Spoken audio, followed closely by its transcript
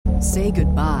Say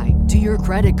goodbye to your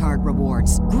credit card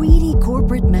rewards. Greedy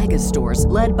corporate mega stores,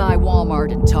 led by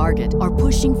Walmart and Target, are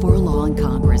pushing for a law in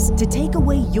Congress to take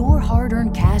away your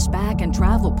hard-earned cash back and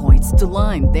travel points to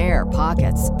line their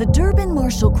pockets. The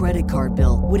Durbin-Marshall credit card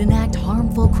bill would enact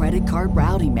harmful credit card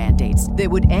routing mandates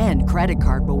that would end credit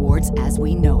card rewards as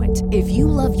we know it. If you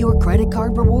love your credit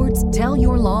card rewards, tell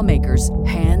your lawmakers,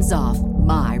 hands off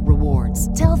my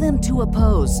rewards. Tell them to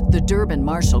oppose the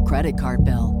Durbin-Marshall credit card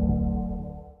bill.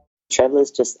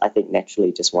 Travelers just, I think,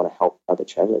 naturally just want to help other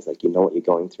travelers. Like, you know what you're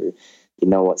going through. You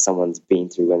know what someone's been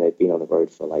through when they've been on the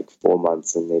road for like 4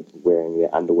 months and they're wearing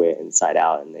their underwear inside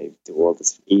out and they do all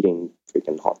this eating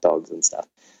freaking hot dogs and stuff.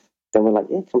 Then we're like,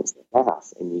 yeah, come and stay at my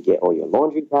house. And you get all your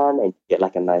laundry done and you get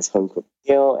like a nice home cooked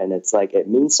meal. And it's like, it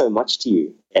means so much to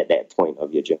you at that point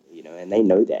of your journey, you know, and they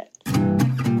know that.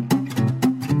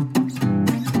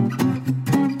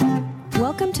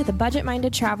 Welcome to the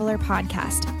Budget-Minded Traveler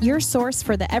podcast, your source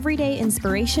for the everyday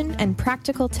inspiration and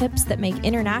practical tips that make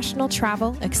international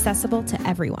travel accessible to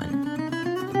everyone.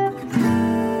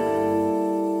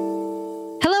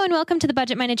 Hello and welcome to the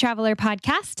Budget-Minded Traveler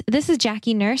podcast. This is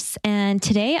Jackie Nurse, and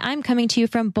today I'm coming to you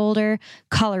from Boulder,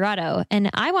 Colorado. And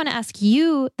I want to ask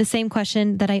you the same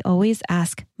question that I always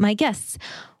ask my guests.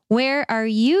 Where are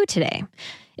you today?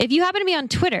 If you happen to be on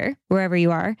Twitter, wherever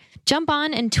you are, jump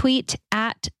on and tweet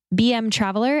at BM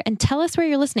Traveler and tell us where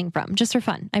you're listening from, just for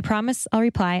fun. I promise I'll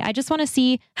reply. I just want to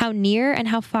see how near and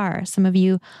how far some of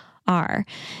you are.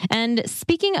 And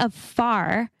speaking of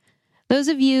far, those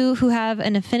of you who have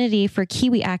an affinity for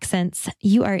Kiwi accents,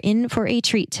 you are in for a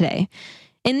treat today.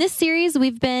 In this series,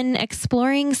 we've been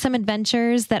exploring some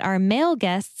adventures that our male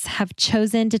guests have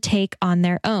chosen to take on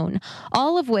their own,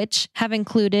 all of which have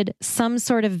included some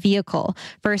sort of vehicle.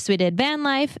 First, we did van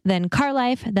life, then car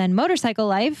life, then motorcycle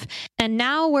life, and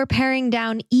now we're paring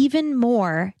down even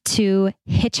more to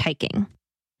hitchhiking.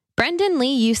 Brendan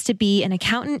Lee used to be an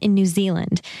accountant in New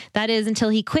Zealand. That is, until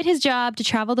he quit his job to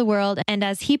travel the world, and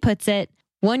as he puts it,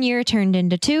 1 year turned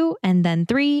into 2, and then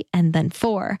 3, and then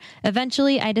 4.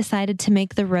 Eventually, I decided to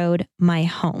make the road my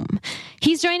home.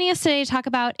 He's joining us today to talk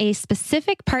about a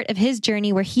specific part of his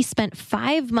journey where he spent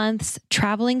 5 months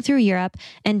traveling through Europe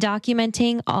and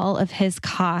documenting all of his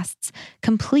costs,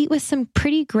 complete with some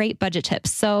pretty great budget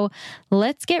tips. So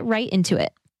let's get right into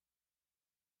it.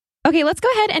 Okay, let's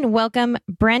go ahead and welcome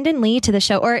Brendan Lee to the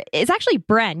show. Or it's actually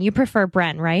Bren. You prefer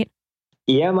Bren, right?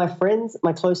 Yeah, my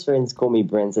close friends call me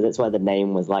Bren, so that's why the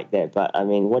name was like that. But I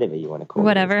mean, whatever you want to call me.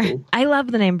 Whatever. I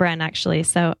love the name Bren, actually.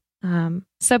 So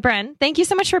Bren, thank you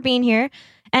so much for being here.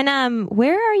 And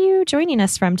where are you joining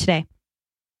us from today?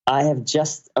 I have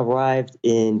just arrived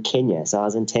in Kenya. So I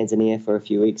was in Tanzania for a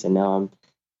few weeks, and now I'm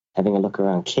having a look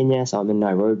around Kenya. So I'm in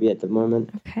Nairobi at the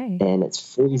moment. Okay. And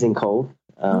it's freezing cold,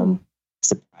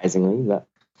 surprisingly, but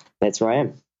that's where I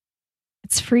am.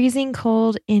 It's freezing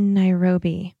cold in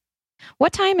Nairobi.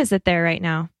 What time is it there right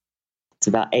now? It's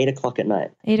about 8 o'clock at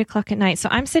night. 8 o'clock at night. So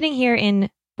I'm sitting here in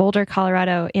Boulder,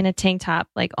 Colorado in a tank top,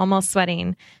 like almost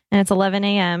sweating, and it's 11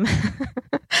 a.m.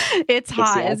 It's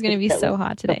hot. Yeah, it's going to be so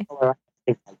hot today. I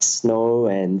think like snow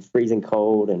and freezing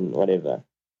cold and whatever.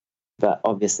 But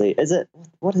obviously,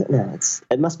 what is it now?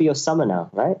 It must be your summer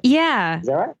now, right? Yeah. Is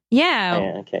that right? Yeah. Oh,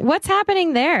 yeah, okay. What's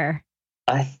happening there?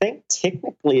 I think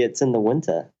technically it's in the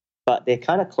winter. But they're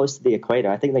kind of close to the equator.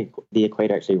 I think the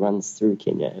equator actually runs through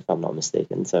Kenya, if I'm not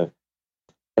mistaken. So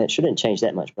it shouldn't change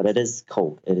that much, but it is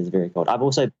cold. It is very cold. I've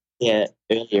also been here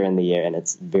earlier in the year, and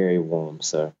it's very warm.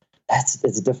 So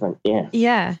it's different. Yeah.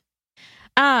 Yeah.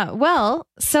 Well,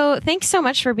 so thanks so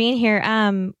much for being here.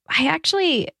 The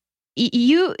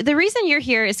reason you're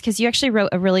here is because you actually wrote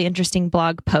a really interesting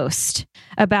blog post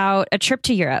about a trip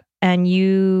to Europe, and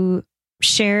you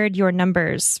shared your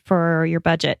numbers for your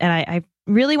budget. And I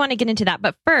really want to get into that.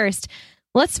 But first,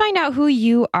 let's find out who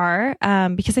you are,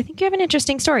 because I think you have an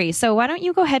interesting story. So why don't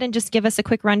you go ahead and just give us a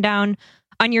quick rundown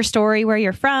on your story, where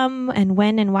you're from and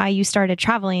when and why you started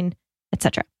traveling,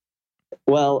 etc.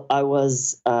 Well, I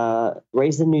was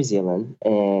raised in New Zealand,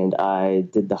 and I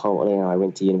did the whole, I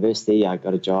went to university, I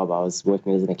got a job. I was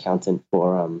working as an accountant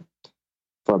for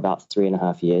about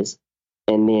 3.5 years.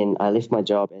 And then I left my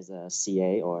job as a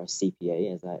CA or a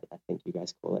CPA, as I think you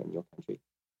guys call it in your country.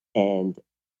 And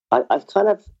I've kind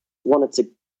of wanted to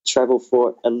travel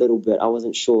for a little bit. I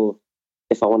wasn't sure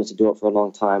if I wanted to do it for a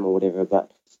long time or whatever,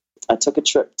 but I took a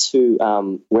trip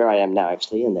to where I am now,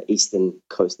 actually, in the eastern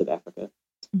coast of Africa.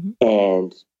 Mm-hmm.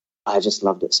 And I just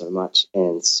loved it so much.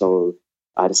 And so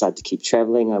I decided to keep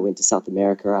traveling. I went to South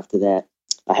America after that.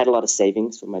 I had a lot of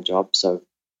savings from my job, so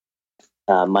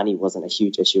money wasn't a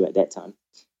huge issue at that time.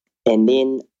 And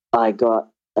then I got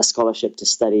a scholarship to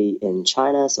study in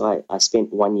China, so I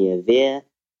spent 1 year there.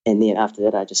 And then after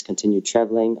that, I just continued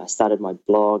traveling. I started my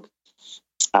blog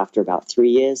after about 3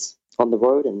 years on the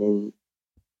road, and then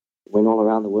went all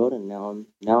around the world, and now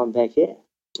I'm back here.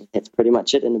 That's pretty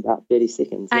much it in about 30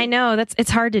 seconds. I know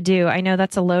it's hard to do. I know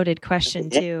that's a loaded question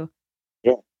too.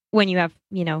 Yeah. When you have,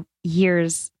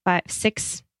 years,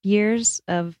 6 years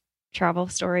of travel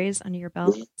stories under your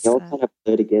belt. Yeah, they all kind of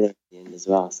blur together at the end as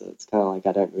well. So it's kind of like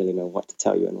I don't really know what to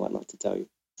tell you and what not to tell you.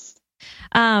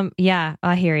 Yeah,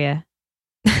 I hear you.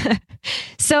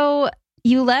 So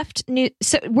you left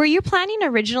so were you planning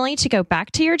originally to go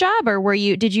back to your job, or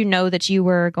did you know that you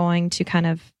were going to kind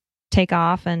of take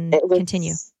off and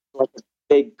continue? Like a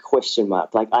big question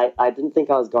mark. Like I didn't think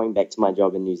I was going back to my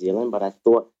job in New Zealand, but I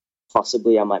thought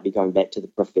possibly I might be going back to the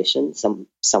profession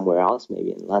somewhere else,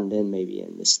 maybe in London, maybe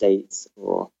in the States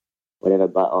or whatever.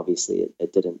 But obviously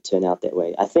it didn't turn out that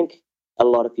way. I think a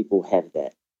lot of people have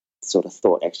that sort of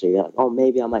thought actually. They're like, oh,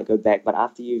 maybe I might go back. But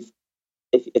after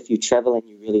if you travel and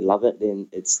you really love it, then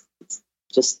it's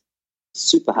just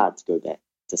super hard to go back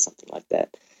to something like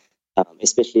that,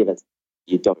 especially if it's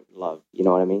you don't love, you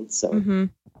know what I mean? So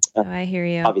I hear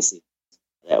you. Obviously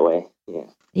that way. Yeah.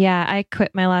 Yeah. I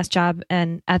quit my last job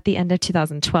and at the end of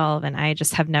 2012, and I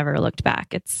just have never looked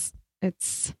back. It's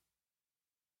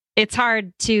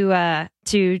hard to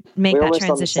make we're that almost transition.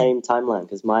 On the same timeline,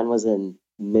 because mine was in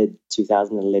mid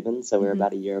 2011, so we're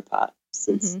about a year apart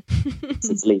since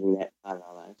leaving that part of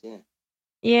our lives. Yeah.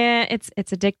 Yeah, it's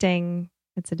addicting.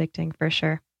 It's addicting for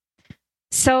sure.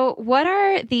 So what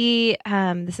are the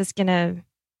this is gonna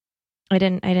I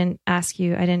didn't ask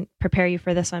you, I didn't prepare you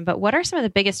for this one, but what are some of the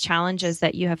biggest challenges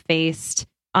that you have faced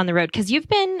on the road? Because you've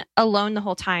been alone the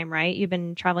whole time, right? You've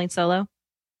been traveling solo?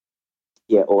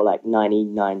 Yeah, or like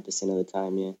 99% of the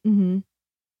time, yeah. Mm-hmm.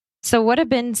 So what have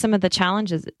been some of the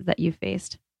challenges that you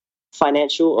faced?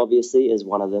 Financial, obviously, is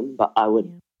one of them, but I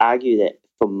would argue that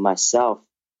for myself,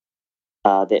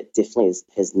 that definitely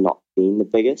has not been the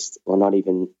biggest, or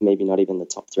maybe not even the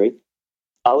top three.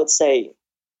 I would say,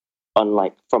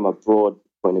 from a broad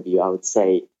point of view, I would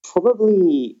say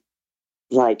probably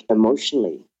like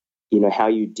emotionally, how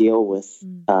you deal with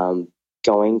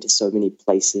going to so many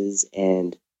places.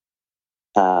 And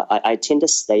I tend to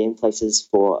stay in places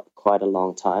for quite a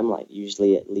long time, like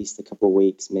usually at least a couple of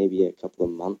weeks, maybe a couple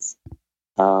of months.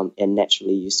 And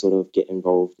naturally you sort of get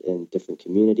involved in different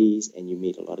communities and you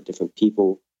meet a lot of different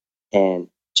people, and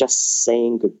just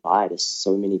saying goodbye to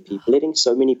so many people, letting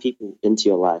so many people into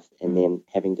your life and then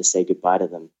having to say goodbye to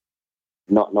them,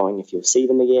 not knowing if you'll see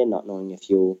them again, not knowing if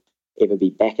you'll ever be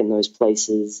back in those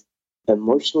places.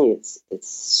 Emotionally, it's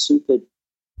super,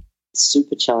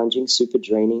 super challenging, super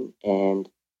draining. And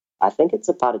I think it's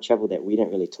a part of travel that we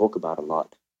don't really talk about a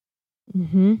lot.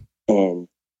 Mm-hmm. And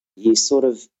you sort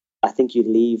of, I think you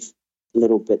leave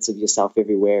little bits of yourself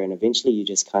everywhere, and eventually you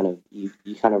just kind of you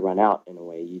kind of run out in a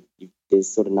way. There's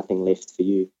sort of nothing left for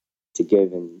you to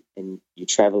give, and you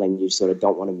travel and you sort of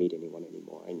don't want to meet anyone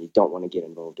anymore, and you don't want to get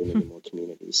involved in any more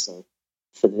communities. So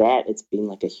for that, it's been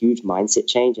like a huge mindset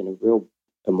change and a real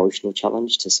emotional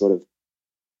challenge to sort of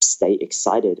stay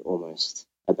excited almost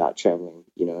about traveling,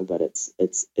 but it's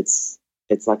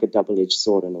like a double-edged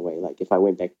sword in a way. Like if I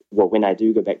went back, when I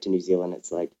do go back to New Zealand,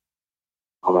 it's like,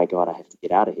 oh my God, I have to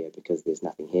get out of here because there's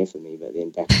nothing here for me. But then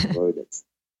back on the road,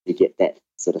 you get that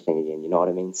sort of thing again. You know what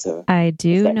I mean? So I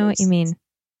do know what you mean.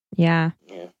 Yeah.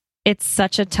 Yeah. It's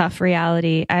such a tough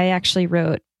reality. I actually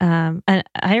wrote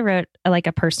like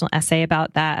a personal essay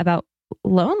about that, about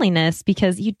loneliness,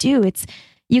 because you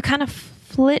kind of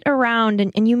flit around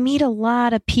and you meet a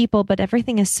lot of people, but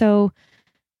everything is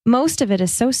most of it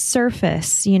is so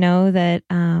surface, that,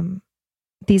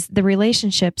 the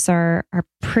relationships are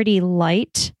pretty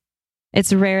light.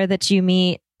 It's rare that you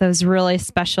meet those really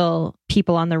special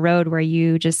people on the road where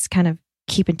you just kind of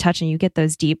keep in touch and you get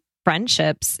those deep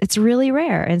friendships. It's really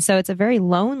rare. And so it's a very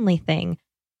lonely thing,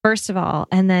 first of all.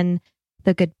 And then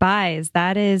the goodbyes,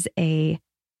 that is it's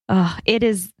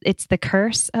the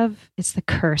curse of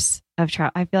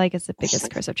travel. I feel like it's the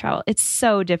biggest curse of travel. It's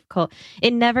so difficult.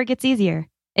 It never gets easier.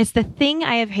 It's the thing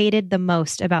I have hated the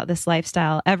most about this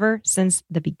lifestyle ever since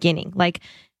the beginning, like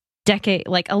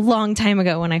a long time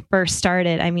ago when I first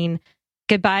started. I mean,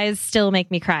 goodbyes still make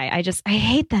me cry. I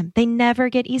hate them. They never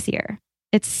get easier.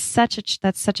 That's such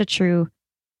a true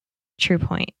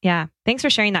point. Yeah. Thanks for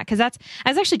sharing that. I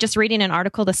was actually just reading an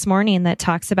article this morning that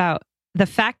talks about the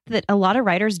fact that a lot of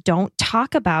writers don't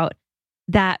talk about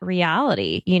that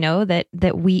reality, the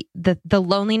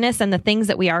loneliness and the things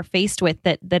that we are faced with,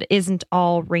 that isn't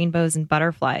all rainbows and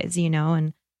butterflies,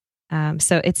 and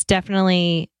so it's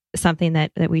definitely something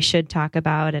that we should talk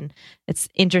about. And it's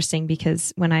interesting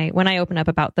because when I open up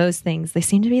about those things, they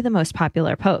seem to be the most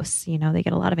popular posts. You know, they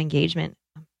get a lot of engagement.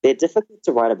 They're difficult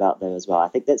to write about though as well. I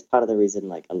think that's part of the reason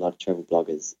like a lot of travel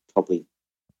bloggers probably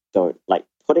don't like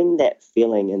putting that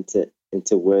feeling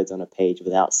into words on a page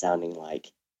without sounding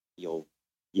like you're,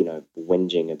 you know,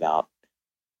 whinging about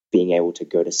being able to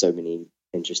go to so many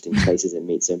interesting places and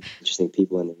meet so many interesting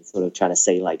people, and then sort of trying to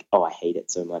say like, oh, I hate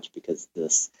it so much because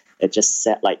this. It just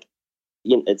set like,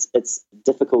 you know, it's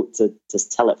difficult to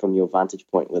just tell it from your vantage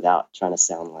point without trying to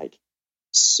sound like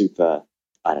super,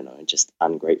 I don't know, just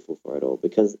ungrateful for it all,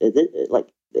 because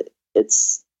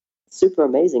it's super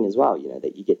amazing as well, you know,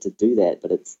 that you get to do that,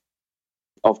 but it's,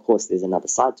 of course, there's another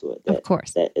side to it. Of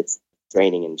course. That it's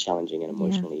draining and challenging and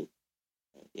emotionally.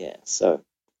 Yeah. So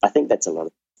I think that's a lot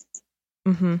of.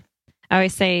 Mm-hmm. I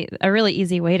always say a really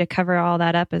easy way to cover all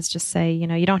that up is just say, you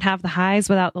know, you don't have the highs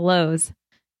without the lows.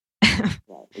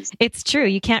 It's true.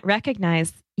 You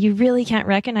really can't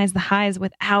recognize the highs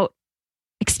without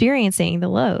experiencing the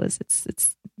lows.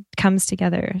 It comes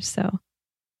together. So.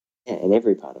 Yeah, in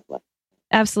every part of life.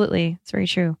 Absolutely. It's very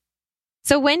true.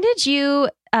 So when did you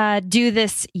do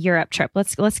this Europe trip?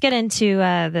 Let's get into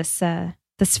this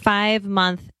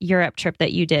 5-month Europe trip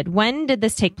that you did. When did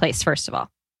this take place, first of all?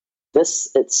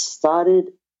 It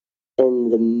started in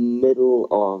the middle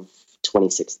of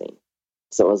 2016.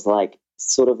 So it was like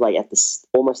sort of like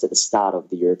almost at the start of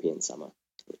the European summer.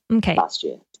 Okay. Last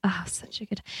year. Oh, such a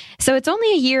good. So it's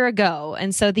only a year ago,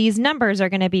 and so these numbers are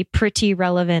going to be pretty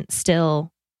relevant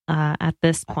still at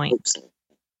this point. I hope so.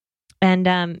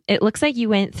 And it looks like you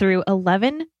went through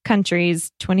 11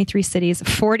 countries, 23 cities,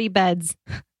 40 beds,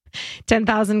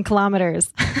 10,000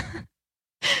 kilometers.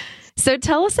 So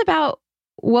tell us about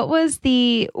what was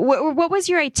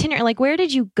your itinerary? Like, where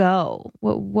did you go?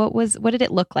 What did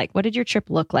it look like? What did your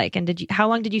trip look like? And how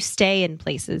long did you stay in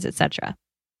places, etc.?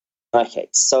 Okay,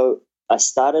 so I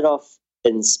started off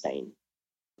in Spain,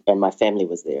 and my family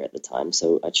was there at the time.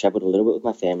 So I traveled a little bit with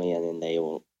my family, and then they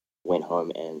all went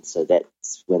home, and so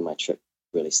that's when my trip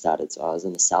really started. So I was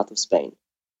in the south of Spain,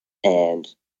 and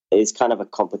it's kind of a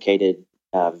complicated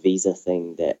visa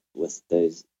thing that with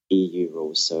those EU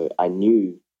rules. So I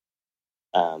knew,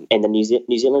 and the New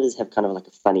Zealanders have kind of like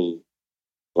a funny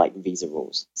like visa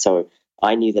rules. So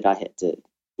I knew that I had to,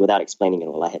 without explaining it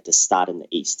all, I had to start in the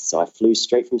east. So I flew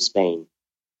straight from Spain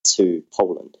to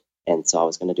Poland, and so I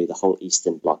was going to do the whole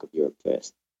eastern block of Europe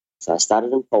first. So I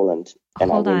started in Poland,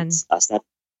 and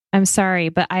I'm sorry,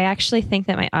 but I actually think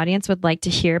that my audience would like to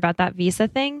hear about that visa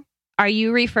thing. Are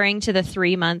you referring to the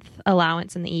 3-month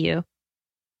allowance in the EU?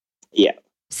 Yeah.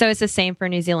 So it's the same for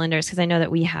New Zealanders, because I know that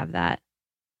we have that.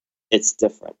 It's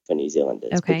different for New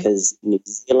Zealanders, okay, because New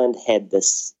Zealand had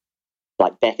this,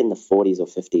 like back in the 40s or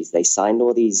 50s, they signed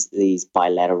all these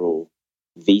bilateral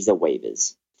visa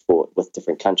waivers with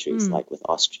different countries, like with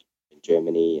Austria and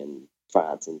Germany and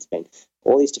France and Spain,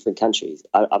 all these different countries.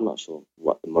 I'm not sure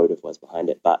what the motive was behind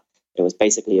it, but it was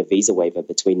basically a visa waiver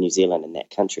between New Zealand and that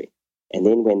country. And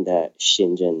then when the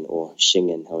Schengen or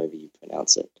Schengen, however you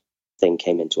pronounce it, thing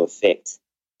came into effect,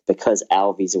 because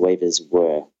our visa waivers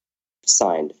were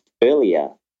signed earlier,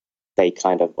 they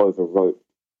kind of overwrote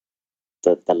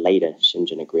the later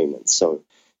Schengen agreement. So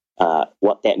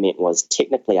what that meant was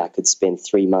technically I could spend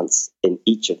 3 months in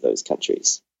each of those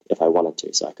countries if I wanted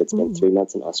to. So I could spend 3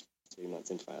 months in Austria, 3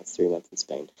 months in France, 3 months in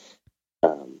Spain.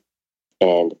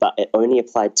 But it only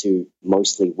applied to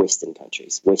mostly Western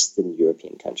countries, Western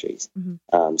European countries.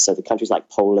 Mm-hmm. So the countries like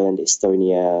Poland,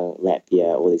 Estonia,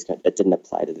 Latvia, all these countries, it didn't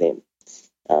apply to them.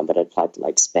 But it applied to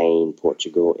like Spain,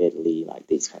 Portugal, Italy, like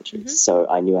these countries. Mm-hmm. So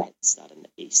I knew I had to start in the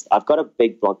East. I've got a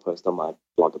big blog post on my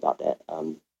blog about that.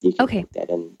 You can link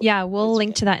that in. Yeah, we'll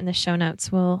link to that in the show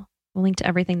notes. We'll link to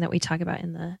everything that we talk about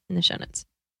in the show notes.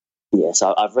 Yeah,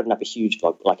 so I've written up a huge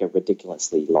blog, like a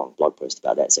ridiculously long blog post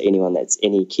about that. So any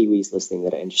Kiwis listening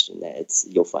that are interested in that,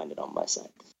 you'll find it on my site.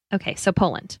 Okay, so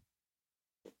Poland.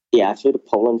 Yeah, I flew to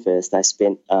Poland first. I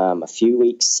spent a few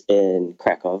weeks in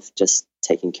Krakow, just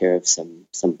taking care of some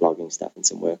blogging stuff and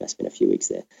some work. I spent a few weeks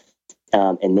there,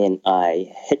 and then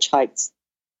I hitchhiked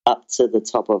up to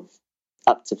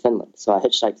Finland. So I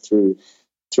hitchhiked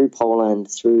through Poland,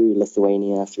 through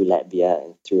Lithuania, through Latvia,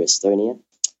 and through Estonia.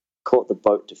 Caught the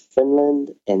boat to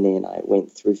Finland, and then I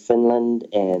went through Finland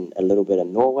and a little bit of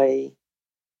Norway,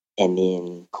 and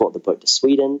then caught the boat to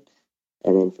Sweden.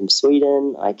 And then from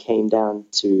Sweden, I came down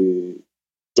to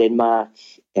Denmark,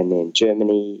 and then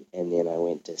Germany, and then I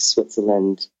went to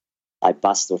Switzerland. I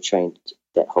bused or trained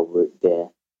that whole route there.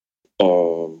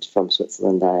 And from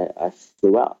Switzerland, I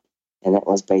flew out. And that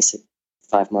was basic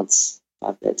 5 months.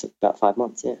 That took about 5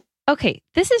 months, yeah. Okay,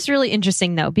 this is really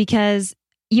interesting, though, because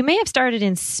you may have started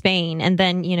in Spain and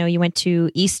then, you went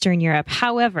to Eastern Europe.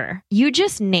 However, you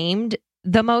just named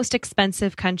the most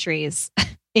expensive countries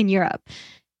in Europe.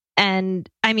 And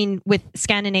I mean, with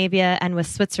Scandinavia and with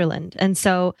Switzerland. And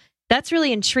so that's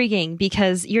really intriguing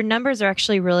because your numbers are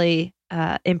actually really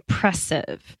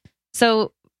impressive.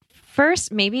 So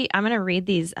first, maybe I'm going to read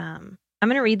these. I'm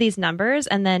going to read these numbers,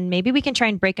 and then maybe we can try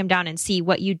and break them down and see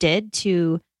what you did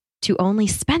to only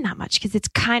spend that much, because it's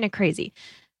kind of crazy.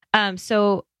 And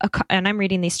I'm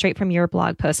reading these straight from your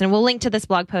blog post, and we'll link to this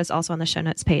blog post also on the show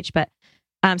notes page. But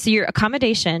so your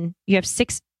accommodation, you have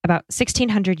about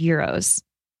 1,600 euros.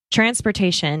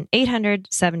 Transportation,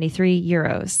 873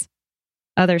 euros.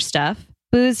 Other stuff,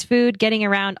 booze, food, getting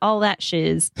around, all that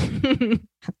shiz.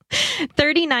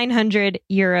 3,900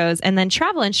 euros. And then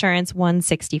travel insurance,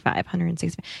 165.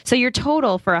 So your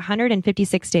total for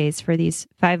 156 days for these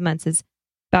 5 months is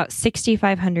about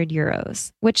 6,500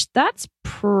 euros, which that's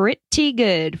pretty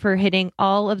good for hitting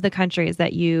all of the countries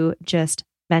that you just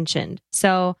mentioned.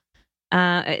 So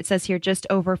it says here just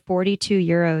over 42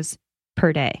 euros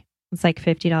per day. It's like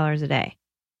 $50 a day.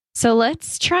 So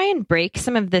let's try and break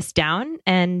some of this down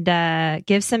and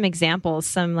give some examples,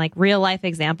 some like real life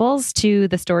examples to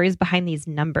the stories behind these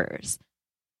numbers.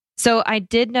 So I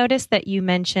did notice that you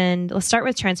mentioned, let's start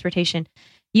with transportation.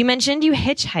 You mentioned you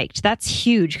hitchhiked. That's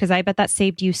huge because I bet that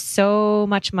saved you so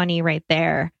much money right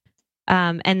there.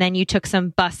 And then you took some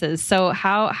buses. So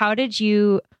how did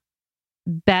you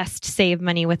best save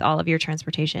money with all of your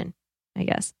transportation, I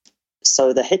guess?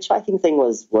 So the hitchhiking thing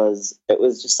was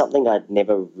just something I'd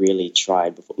never really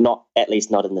tried before. Not, at least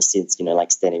not in the sense,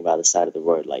 like standing by the side of the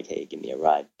road, like, hey, give me a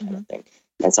ride kind of thing.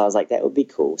 And so I was like, that would be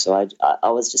cool. So I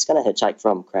was just going to hitchhike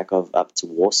from Krakow up to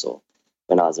Warsaw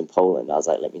when I was in Poland. I was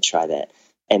like, let me try that.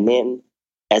 And then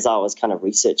as I was kind of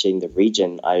researching the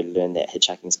region, I learned that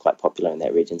hitchhiking is quite popular in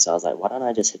that region. So I was like, why don't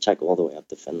I just hitchhike all the way up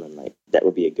to Finland? Like, that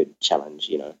would be a good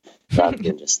challenge, rather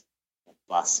than just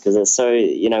bus. Because it's so,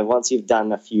 once you've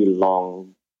done a few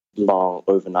long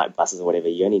overnight buses or whatever,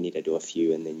 you only need to do a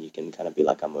few, and then you can kind of be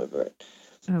like, I'm over it.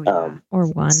 Oh, yeah. Or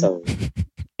one. So,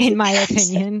 in my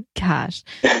opinion, gosh.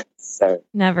 So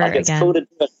never like, it's again. cool to do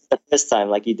it the first time.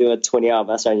 Like, you do a 20-hour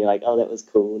bus ride and you're like, oh, that was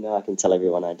cool. Now I can tell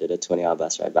everyone I did a 20-hour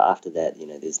bus ride. But after that,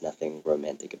 there's nothing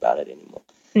romantic about it anymore.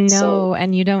 No,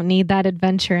 and you don't need that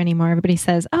adventure anymore. Everybody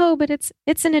says, oh, but it's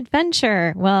an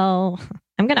adventure. Well,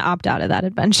 I'm going to opt out of that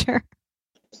adventure.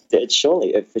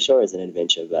 It for sure is an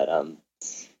adventure,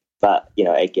 but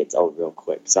it gets old real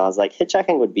quick. So I was like,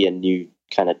 hitchhiking would be a new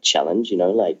kind of challenge,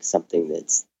 like something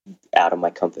that's out of my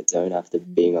comfort zone after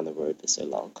being on the road for so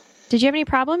long. Did you have any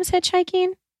problems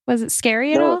hitchhiking? Was it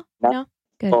scary at all? No,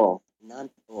 good. None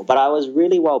at all. But I was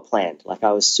really well planned. Like,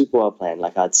 I was super well planned.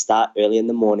 Like, I'd start early in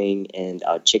the morning and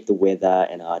I'd check the weather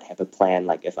and I'd have a plan.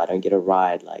 Like, if I don't get a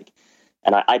ride,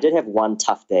 and I did have one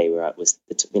tough day where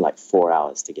it took me like 4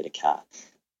 hours to get a car.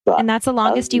 But and that's the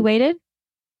longest you waited?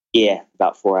 Yeah,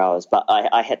 about 4 hours. But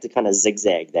I had to kind of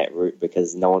zigzag that route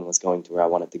because no one was going to where I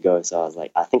wanted to go. So I was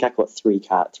like, I think I caught three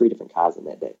different cars in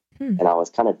that day. And I was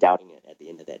kind of doubting it at the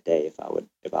end of that day if I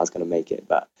was going to make it.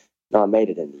 But no, I made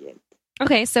it in the end.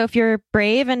 Okay, so if you're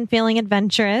brave and feeling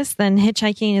adventurous, then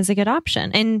hitchhiking is a good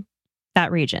option in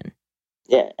that region.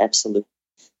 Yeah, absolutely.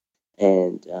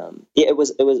 And it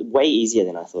was way easier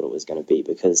than I thought it was going to be,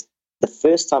 because the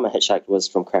first time I hitchhiked was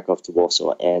from Krakow to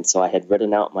Warsaw, and so I had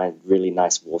written out my really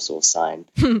nice Warsaw sign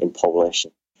in Polish.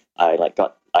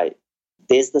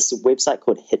 There's this website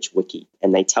called Hitchwiki,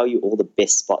 and they tell you all the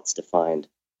best spots to find,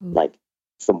 like,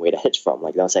 from where to hitch from.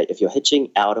 Like, they'll say, if you're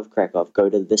hitching out of Krakow, go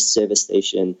to this service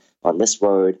station on this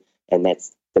road, and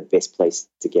that's the best place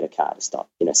to get a car to stop.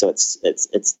 So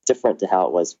it's different to how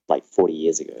it was like 40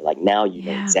 years ago. Like, now you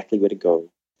know exactly where to go.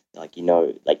 Like,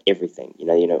 like everything.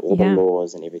 All the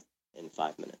laws and everything in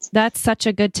 5 minutes. That's such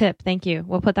a good tip. Thank you.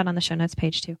 We'll put that on the show notes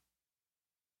page too.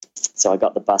 So I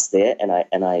got the bus there, and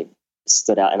I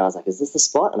stood out, and I was like, is this the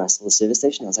spot? And I saw the service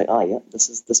station. I was like, oh yeah,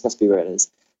 this must be where it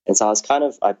is. And so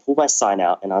I pulled my sign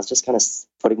out, and I was just kind of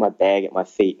putting my bag at my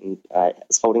feet, and I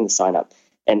was holding the sign up.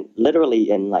 And literally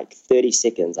in like 30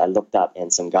 seconds, I looked up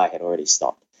and some guy had already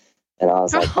stopped. And I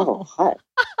was like, oh, hi.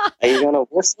 Are you going to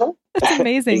Warsaw? That's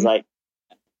amazing. He's like,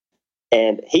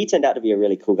 and he turned out to be a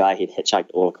really cool guy. He'd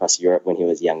hitchhiked all across Europe when he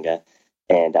was younger.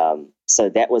 And so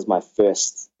that was my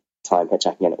first time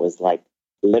hitchhiking. And it was like,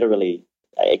 literally,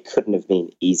 it couldn't have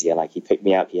been easier. Like, he picked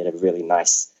me up. He had a really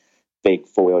nice big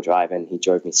 4-wheel drive, and he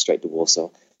drove me straight to Warsaw.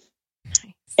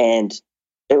 Nice. And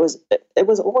it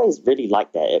was always really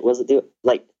like that. It was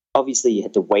like, obviously you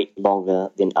had to wait longer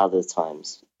than other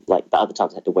times. Like, the other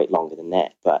times I had to wait longer than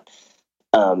that. But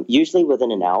Usually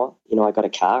within an hour, I got a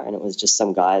car, and it was just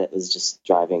some guy that was just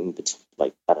driving,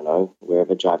 like, I don't know,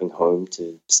 wherever, driving home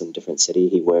to some different city.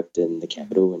 He worked in the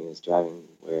capital, and he was driving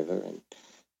wherever, and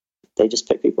they just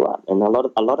pick people up. And a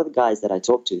lot of the guys that I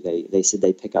talked to, they said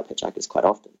they pick up hitchhikers quite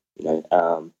often,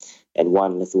 and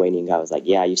one Lithuanian guy was like,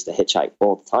 yeah, I used to hitchhike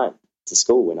all the time to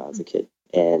school when I was a kid.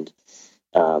 And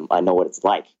I know what it's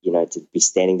like, to be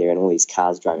standing there and all these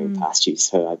cars driving past you.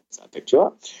 So I picked you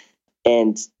up.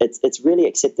 And it's really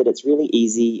accepted. It's really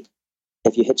easy.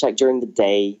 If you hitchhike during the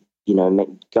day,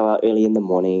 go out early in the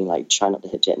morning, like try not to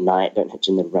hitch at night, don't hitch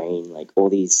in the rain, like all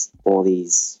these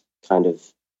kind of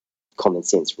common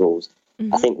sense rules.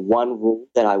 I think one rule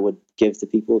that I would give to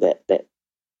people that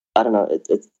I don't know,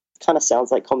 it kind of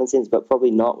sounds like common sense, but probably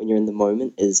not when you're in the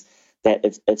moment, is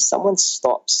that if someone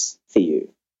stops for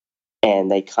you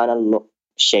and they kind of look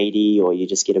shady, or you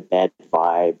just get a bad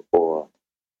vibe, or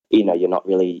you're not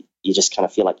really, you just kind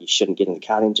of feel like you shouldn't get in the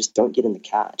car, then just don't get in the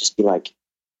car. Just be like,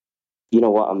 you know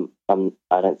what,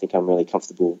 I don't think I'm really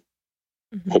comfortable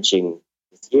hitching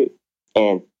with you,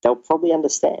 and they'll probably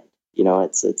understand.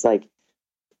 It's like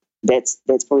that's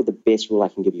probably the best rule I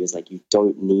can give you, is like, you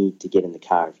don't need to get in the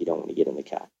car if you don't want to get in the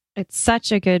car. It's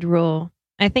such a good rule.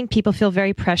 I think people feel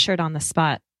very pressured on the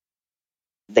spot.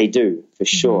 They do, for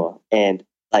sure. And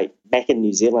like back in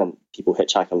New Zealand, people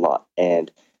hitchhike a lot,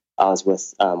 and I was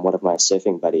with one of my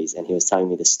surfing buddies, and he was telling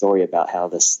me the story about how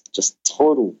this just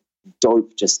total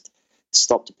dope just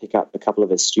stopped to pick up a couple of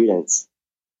his students,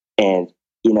 and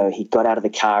he got out of the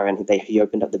car, and he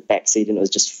opened up the back seat, and it was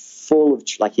just full of,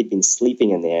 like, he'd been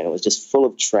sleeping in there, and it was just full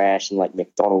of trash and like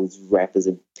McDonald's wrappers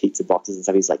and pizza boxes and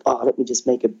stuff. He's like, oh, let me just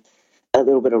make a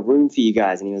little bit of room for you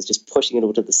guys, and he was just pushing it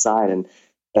all to the side, and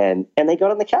they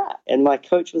got in the car, and my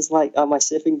coach was like, my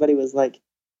surfing buddy was like,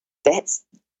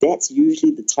 that's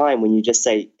usually the time when you just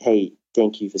say, hey,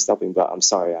 thank you for stopping, but I'm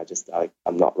sorry,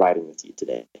 I'm not riding with you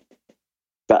today.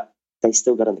 But they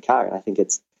still got in the car, and I think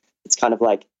it's kind of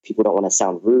like, people don't want to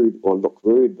sound rude or look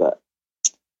rude, but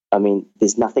I mean,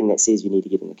 there's nothing that says you need to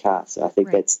get in the car. So I think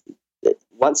that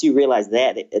once you realize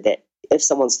that if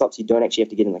someone stops, you don't actually have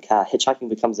to get in the car. Hitchhiking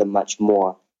becomes a much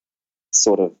more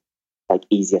sort of like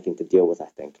easier thing to deal with, I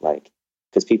think, like,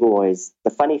 because people always, the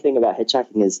funny thing about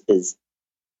hitchhiking is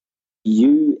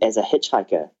you as a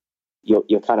hitchhiker,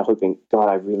 you're kind of hoping, God,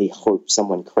 I really hope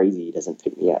someone crazy doesn't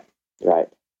pick me up, right?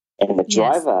 And the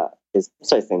driver is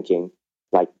also thinking,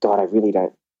 like, God, I really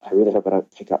hope I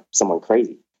don't pick up someone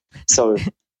crazy. So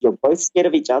you're both scared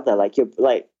of each other. Like, you're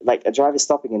like a driver's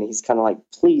stopping, and he's kind of like,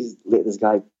 please let this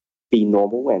guy be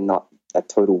normal and not a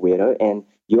total weirdo. And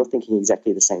you're thinking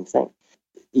exactly the same thing.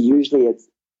 Usually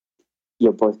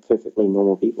you're both perfectly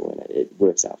normal people, and it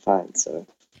works out fine. So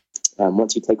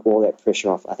once you take all that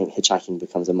pressure off, I think hitchhiking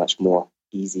becomes a much more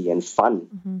easy and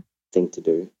fun thing to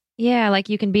do. Yeah, like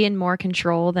you can be in more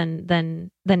control than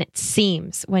it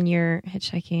seems when you're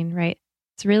hitchhiking, right?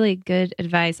 It's really good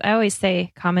advice. I always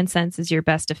say common sense is your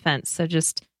best defense. So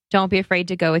just don't be afraid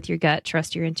to go with your gut.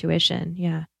 Trust your intuition.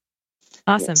 Yeah.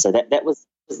 Awesome. Yeah, so that was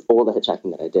all the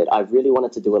hitchhiking that I did. I really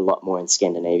wanted to do a lot more in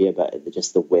Scandinavia, but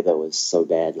just the weather was so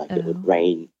bad. Like it would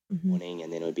rain in the morning,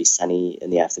 and then it would be sunny in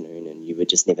the afternoon, and you would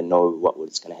just never know what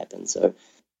was going to happen. So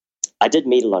I did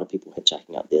meet a lot of people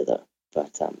hitchhiking out there, though,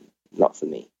 but not for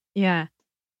me. Yeah.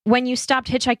 When you stopped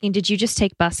hitchhiking, did you just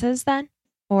take buses then?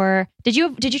 Or did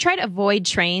you try to avoid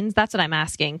trains? That's what I'm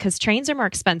asking, because trains are more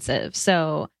expensive.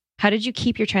 So how did you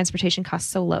keep your transportation costs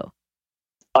so low?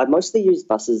 I mostly used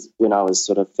buses when I was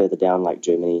sort of further down, like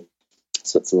Germany,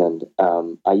 Switzerland.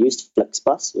 I used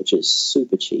Flixbus, which is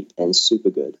super cheap and super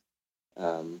good,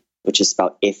 which is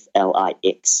spelled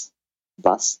Flix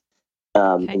bus.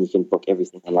 And you can book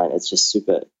everything online. It's just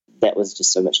super. That was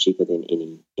just so much cheaper than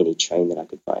any train that I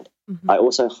could find. I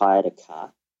also hired a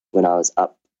car when I was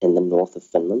up in the north of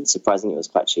Finland. Surprisingly, it was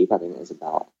quite cheap. I think it was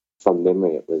about, from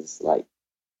memory, it was like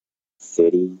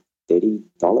 $30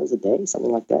 a day,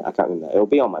 something like that. I can't remember. It'll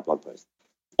be on my blog post.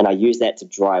 And I used that to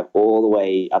drive all the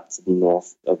way up to the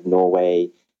north of Norway,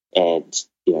 and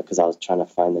because I was trying to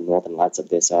find the northern lights up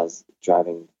there, so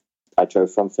I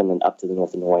drove from Finland up to the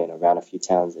north of Norway and around a few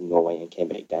towns in Norway and came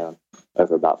back down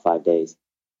over about 5 days.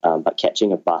 But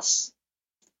catching a bus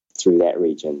through that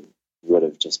region would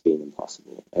have just been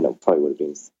impossible, and it probably would have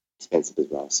been expensive as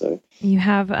well. So you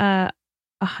have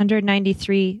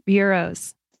 193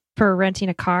 euros for renting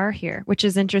a car here, which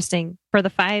is interesting. For the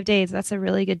 5 days, that's a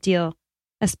really good deal,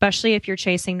 especially if you're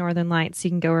chasing Northern Lights.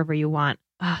 You can go wherever you want.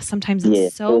 Sometimes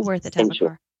it's so worth it to have a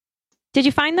car. Did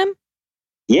you find them?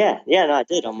 Yeah, no, I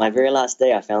did. On my very last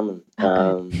day, I found them.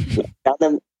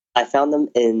 I found them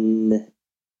in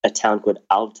a town called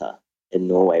Alta in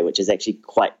Norway, which is actually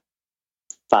quite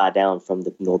far down from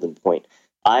the northern point.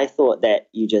 I thought that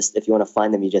if you want to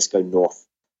find them, you just go north,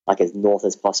 like as north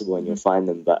as possible, and you'll find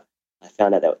them. But I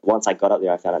found out that once I got up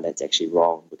there, I found out that's actually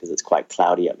wrong because it's quite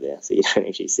cloudy up there, so you don't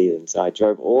actually see them. So I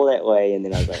drove all that way, and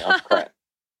then I was like, oh crap.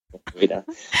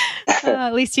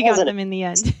 At least you got them in the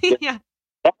end. Yeah.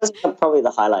 That was probably the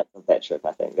highlight of that trip.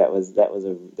 I think that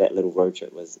little road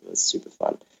trip was super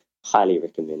fun. Highly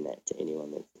recommend that to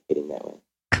anyone that's heading that way.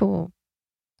 Cool.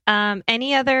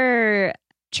 Any other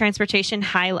transportation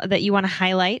that you want to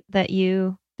highlight that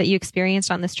you experienced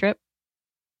on this trip?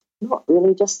 Not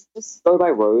really. Just go by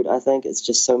road. I think it's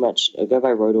just so much. Go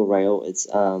by road or rail. It's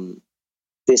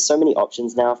there's so many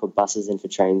options now for buses and for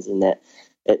trains, in that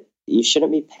you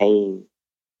shouldn't be paying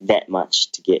that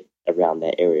much to get around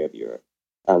that area of Europe.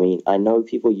 I mean, I know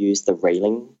people use the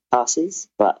railing passes,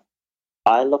 but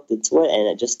I looked into it and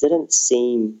it just didn't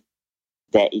seem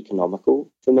that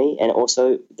economical for me. And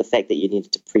also the fact that you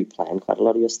needed to pre-plan quite a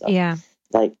lot of your stuff. Yeah.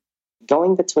 Like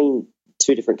going between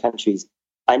two different countries,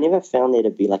 I never found there to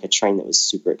be like a train that was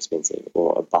super expensive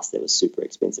or a bus that was super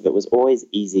expensive. It was always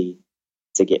easy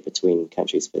to get between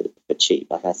countries for cheap.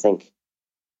 Like I think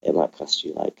it might cost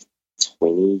you like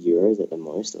 20 euros at the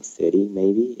most, or 30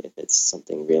 maybe, if it's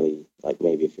something really, like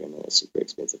maybe if you're in a super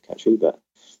expensive country. But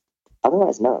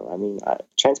otherwise, no. I mean,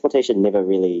 transportation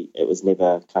it was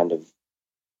never kind of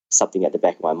something at the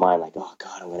back of my mind, like, oh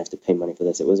God, I'm going to have to pay money for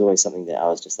this. It was always something that I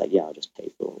was just like, yeah, I'll just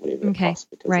pay for whatever it costs,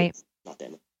 because it's not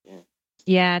that much.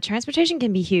 Yeah, transportation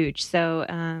can be huge. So,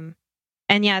 and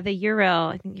yeah, the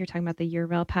Eurail, I think you're talking about the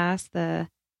Eurail pass,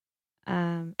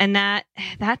 and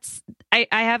that's I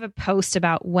have a post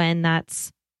about when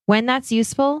that's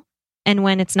useful and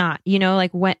when it's not,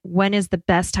 like when is the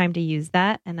best time to use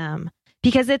that. And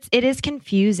because it is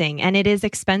confusing and it is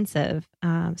expensive.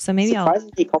 So maybe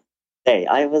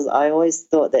I always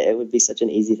thought that it would be such an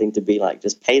easy thing to be like,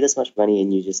 just pay this much money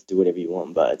and you just do whatever you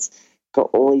want. But it's got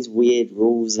all these weird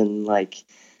rules and like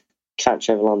can't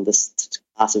travel on this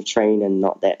class of train and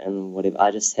not that and whatever.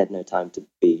 I just had no time to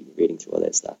be reading through all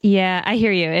that stuff. Yeah, I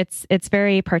hear you. It's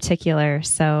very particular.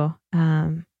 So,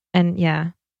 and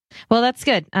yeah, well, that's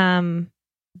good.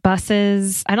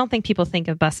 Buses. I don't think people think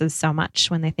of buses so much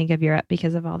when they think of Europe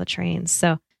because of all the trains.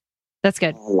 So that's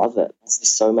good. I love it. It's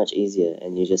so much easier,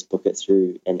 and you just book it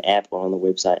through an app or on the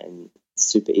website, and it's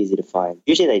super easy to find.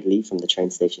 Usually they leave from the train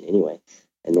station anyway,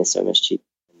 and they're so much cheaper.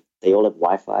 They all have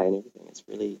Wi-Fi and everything. It's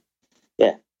really,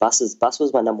 yeah. Bus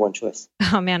was my number one choice.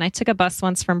 Oh man, I took a bus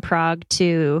once from Prague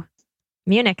to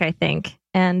Munich, I think,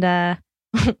 and I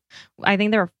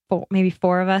think there were maybe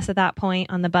four of us at that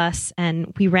point on the bus,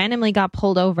 and we randomly got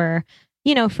pulled over.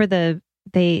 For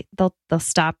they'll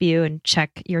stop you and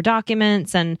check your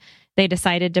documents, and they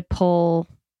decided to pull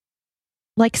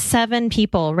like 7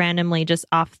 people randomly just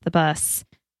off the bus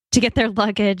to get their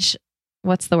luggage.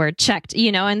 What's the word? Checked,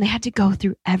 and they had to go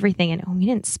through everything, and we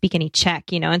didn't speak any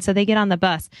Czech, and so they get on the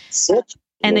bus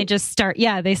and they just start,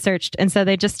 they searched. And so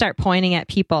they just start pointing at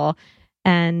people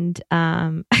and,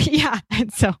 yeah.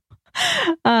 And so,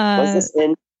 was this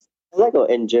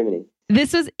in Germany?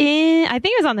 This was I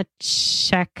think it was on the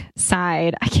Czech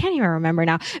side. I can't even remember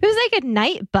now. It was like a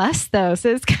night bus though. So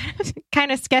it's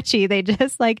kind of sketchy. They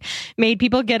just like made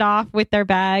people get off with their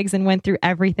bags and went through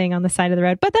everything on the side of the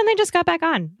road. But then they just got back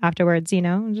on afterwards,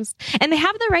 and they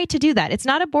have the right to do that. It's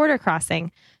not a border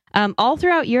crossing. All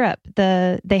throughout Europe,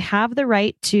 they have the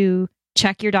right to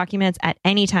check your documents at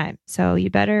any time. So you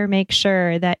better make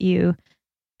sure that you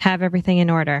have everything in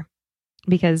order.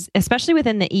 Because especially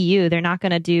within the EU, they're not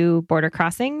going to do border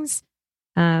crossings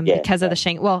because of the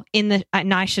Schengen. Well, no,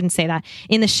 I shouldn't say that.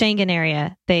 In the Schengen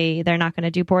area, they're not going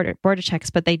to do border checks,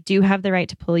 but they do have the right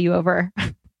to pull you over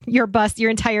your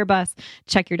entire bus,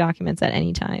 check your documents at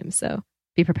any time. So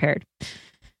be prepared.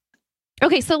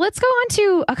 Okay, so let's go on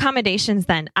to accommodations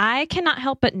then. I cannot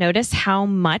help but notice how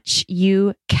much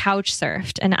you couch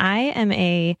surfed, and I am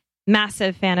a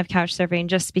massive fan of couch surfing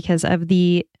just because of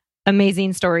the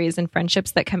amazing stories and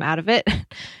friendships that come out of it.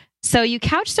 So you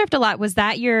couch surfed a lot. Was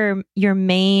that your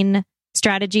main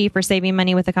strategy for saving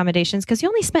money with accommodations? Because you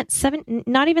only spent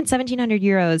not even 1,700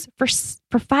 euros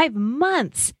for 5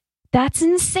 months. That's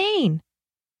insane.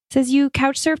 It says you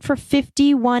couch surfed for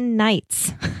 51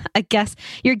 nights. I guess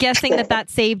you're guessing that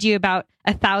saved you about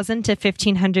 1,000 to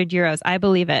 1,500 euros. I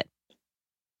believe it.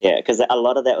 Yeah, because a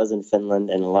lot of that was in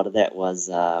Finland, and a lot of that was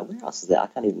where else was that? I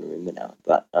can't even remember now.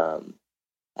 But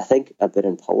I think a bit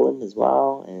in Poland as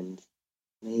well, and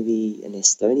maybe in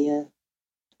Estonia.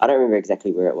 I don't remember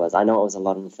exactly where it was. I know it was a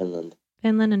lot in Finland.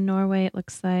 Finland and Norway, it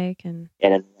looks like. And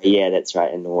yeah, that's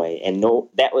right, in Norway. And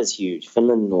that was huge,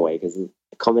 Finland and Norway, because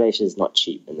accommodation is not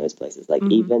cheap in those places. Like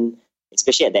even,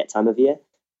 especially at that time of year,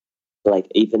 Like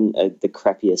even the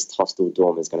crappiest hostel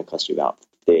dorm is going to cost you about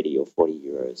 30 or 40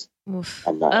 euros Oof.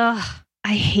 a night. Ugh,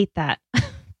 I hate that.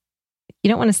 You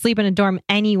don't want to sleep in a dorm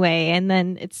anyway, and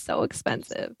then it's so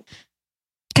expensive.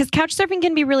 Because couchsurfing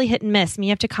can be really hit and miss. I mean,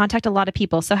 you have to contact a lot of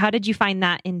people. So how did you find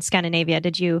that in Scandinavia?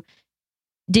 Did you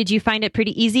find it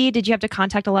pretty easy? Did you have to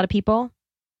contact a lot of people?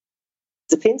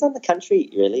 Depends on the country,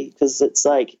 really, because it's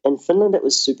like in Finland it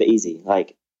was super easy.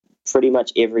 Like pretty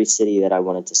much every city that I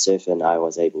wanted to surf in, I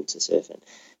was able to surf in.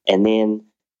 And then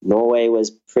Norway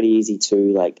was pretty easy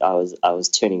too. Like I was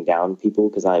turning down people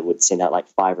because I would send out like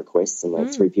 5 requests and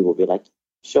like 3 people would be like,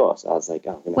 sure. So I was like,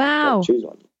 oh, I'm gonna choose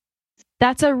one.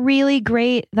 That's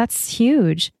that's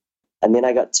huge. And then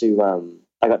I got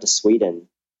to Sweden,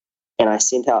 and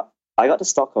I got to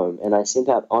Stockholm, and I sent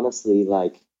out honestly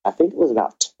like I think it was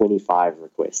about 25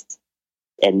 requests,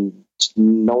 and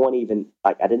no one even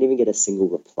like I didn't even get a single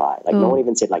reply. Like no one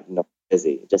even said like no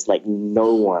busy, just like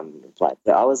no one replied.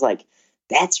 So I was like,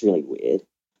 that's really weird.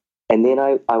 And then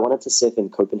I wanted to surf in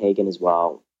Copenhagen as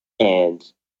well, and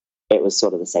it was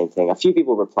sort of the same thing. A few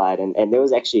people replied, and there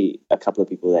was actually a couple of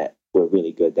people that were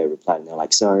really good. They replied and they're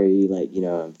like, sorry, like, you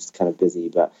know, I'm just kind of busy,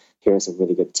 but here are some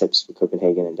really good tips for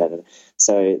Copenhagen and da-da-da.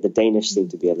 So the Danish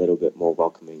seemed to be a little bit more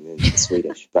welcoming than the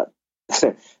Swedish, but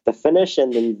the Finnish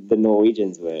and the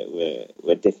Norwegians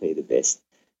were definitely the best.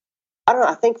 I don't know.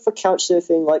 I think for couch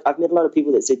surfing, like I've met a lot of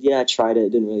people that said, yeah, I tried it. It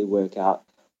didn't really work out.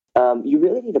 You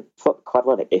really need to put quite a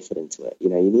lot of effort into it. You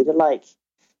know, you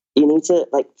need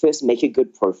to first make a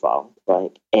good profile,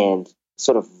 like, and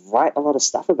sort of write a lot of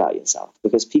stuff about yourself,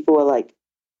 because people are like,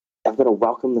 I've got to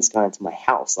welcome this guy into my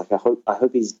house. Like, I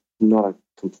hope he's not a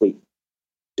complete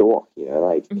dork, you know,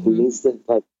 like he needs to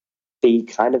like be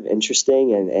kind of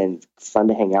interesting and fun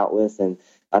to hang out with. And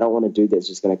I don't want a dude that's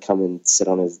just going to come and sit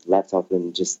on his laptop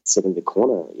and just sit in the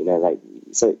corner, you know, like,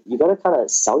 so you got to kind of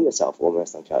sell yourself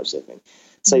almost on couchsurfing.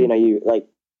 So, you know, you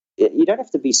don't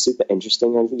have to be super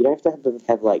interesting or anything. You don't have to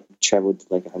have like traveled to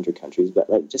like 100 countries, but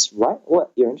like just write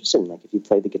what you're interested in. Like if you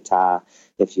play the guitar,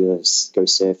 if you go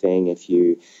surfing, if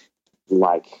you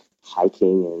like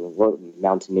hiking and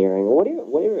mountaineering or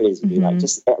whatever it is you do, like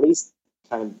just at least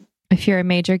kind of. If you're a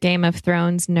major Game of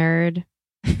Thrones nerd,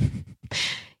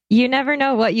 you never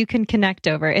know what you can connect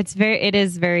over. It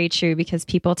is very true, because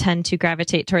people tend to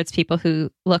gravitate towards people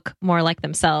who look more like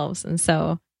themselves. And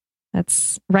so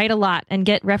that's write a lot and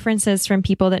get references from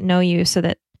people that know you, so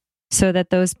that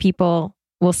those people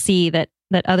will see that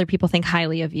other people think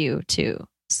highly of you too.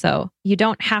 So you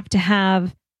don't have to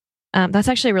have, that's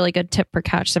actually a really good tip for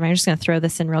couchsurfing. I'm just going to throw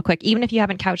this in real quick. Even if you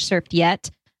haven't couch surfed yet,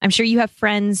 I'm sure you have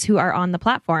friends who are on the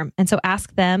platform. And so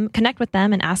ask them, connect with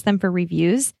them and ask them for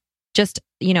reviews, just,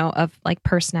 you know, of like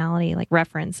personality, like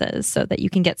references, so that you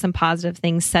can get some positive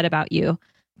things said about you.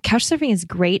 Couchsurfing is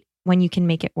great when you can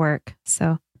make it work.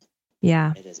 So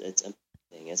yeah. It is. It's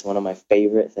amazing. It's one of my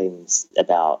favorite things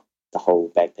about the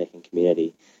whole backpacking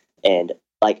community. And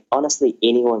like, honestly,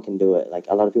 anyone can do it. Like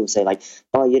a lot of people say like,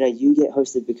 oh, you know, you get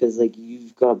hosted because like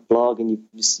you've got a blog and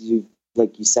you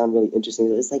like you sound really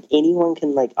interesting. It's like anyone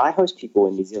can, like, I host people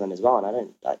in New Zealand as well. And I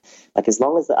don't like as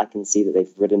long as I can see that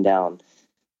they've written down,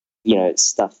 you know,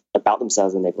 stuff about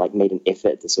themselves and they've like made an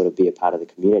effort to sort of be a part of the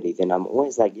community, then I'm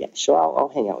always like, yeah, sure,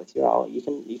 I'll hang out with you.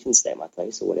 You can stay at my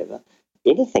place or whatever.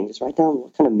 Anything, just write down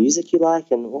what kind of music you like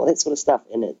and all that sort of stuff,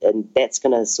 and that's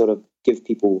going to sort of give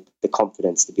people the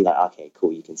confidence to be like, okay,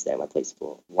 cool, you can stay at my place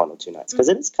for 1 or 2 nights. Because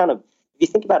it is kind of, if you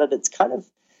think about it, it's kind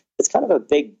of a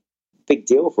big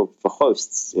deal for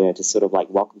hosts, you know, to sort of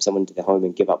like welcome someone to their home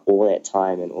and give up all that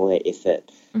time and all that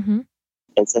effort.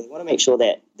 And so you want to make sure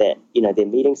that you know they're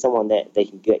meeting someone that they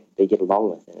get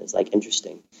along with and is like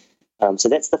interesting. So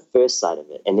that's the first side of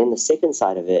it, and then the second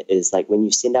side of it is like when you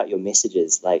send out your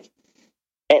messages, like,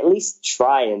 at least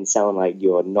try and sound like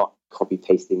you're not copy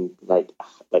pasting like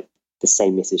the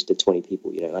same message to 20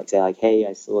 people, you know, like say like, hey,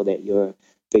 I saw that you're a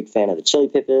big fan of the Chili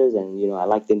Peppers and, you know, I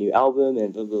like the new album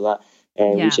and blah, blah, blah,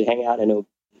 and we should hang out and,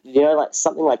 you know, like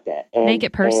something like that. And make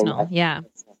it personal. Yeah,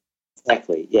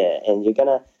 exactly. Yeah. And you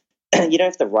don't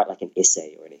have to write like an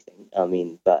essay or anything. I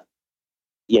mean, but,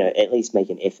 you know, at least make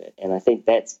an effort. And I think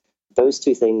those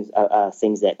two things are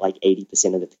things that like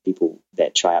 80% of the people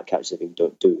that try out couchsurfing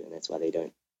don't do. And that's why they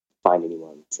don't find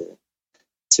anyone to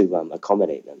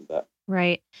accommodate them. But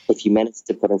right, if you manage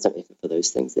to put in some effort for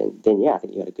those things, then yeah, I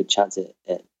think you had a good chance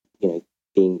at you know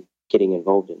getting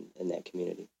involved in that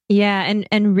community. Yeah,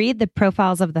 and read the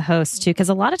profiles of the hosts too, because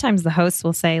a lot of times the hosts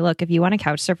will say, look, if you want to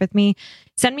couch surf with me,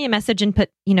 send me a message and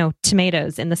put, you know,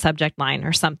 tomatoes in the subject line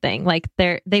or something. Like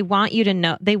they want you to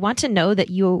know, they want to know that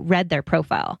you read their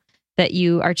profile, that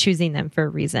you are choosing them for a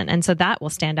reason, and so that will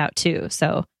stand out too.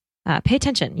 So pay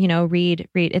attention, read.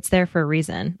 It's there for a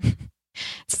reason.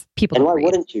 People And don't why read.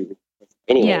 wouldn't you?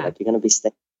 Anyway, Yeah. like you're going to be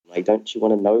staying. Like, don't you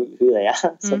want to know who they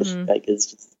are? So Mhm. like, it's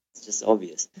just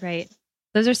obvious. Right.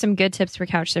 Those are some good tips for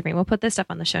couch surfing. We'll put this stuff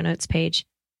on the show notes page.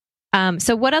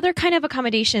 So what other kind of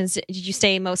accommodations did you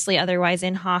stay mostly otherwise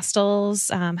in hostels?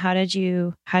 How did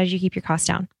you keep your costs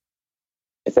down?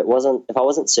 If I wasn't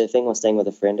surfing or staying with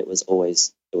a friend, it was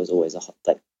always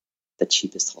like the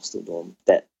cheapest hostel dorm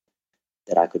that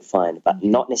I could find, but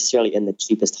not necessarily in the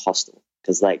cheapest hostel,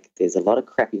 because like there's a lot of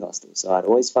crappy hostels. So I'd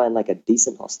always find like a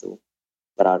decent hostel,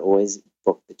 but I'd always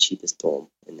book the cheapest dorm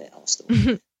in that hostel.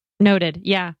 Noted.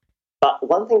 Yeah. But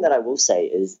one thing that I will say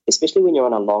is, especially when you're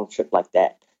on a long trip like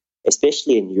that,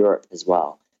 especially in Europe as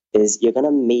well, is you're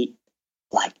gonna meet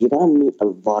a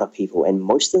lot of people, and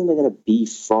most of them are gonna be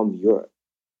from Europe.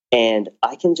 And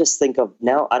I can just think of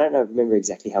now, I don't remember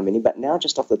exactly how many, but now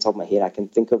just off the top of my head, I can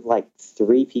think of like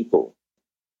 3 people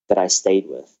that I stayed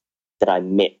with that I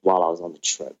met while I was on the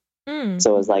trip.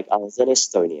 So it was like I was in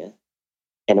Estonia,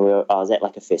 and I was at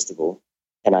like a festival,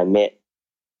 and I met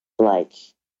like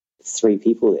 3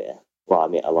 people there. Well, I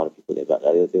met a lot of people there, but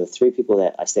there were 3 people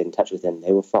that I stayed in touch with, and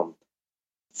they were from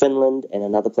Finland and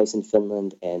another place in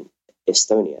Finland and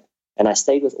Estonia. And I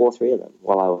stayed with all 3 of them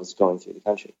while I was going through the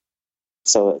country.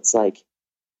 So it's like,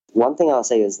 one thing I'll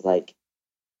say is like,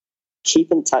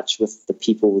 keep in touch with the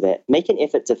people that make an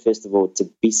effort to, first of all, to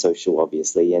be social,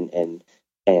 obviously, and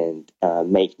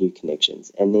make new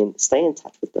connections, and then stay in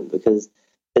touch with them, because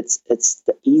it's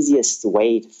the easiest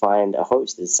way to find a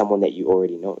host is someone that you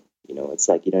already know. It's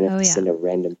like you don't have to send a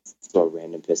random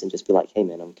person. Just be like, hey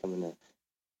man, I'm coming to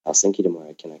Helsinki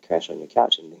tomorrow. Can I crash on your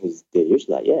couch? And they're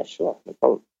usually like, yeah, sure, no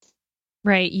problem.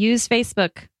 Right. Use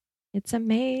Facebook. It's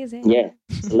amazing. Yeah,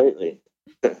 absolutely.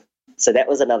 So that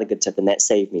was another good tip, and that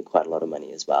saved me quite a lot of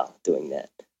money as well, doing that.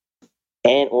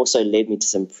 And also led me to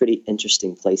some pretty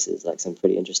interesting places, like some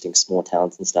pretty interesting small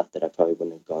towns and stuff that I probably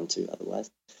wouldn't have gone to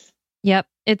otherwise. Yep.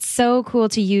 It's so cool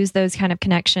to use those kind of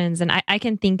connections. And I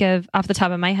can think of, off the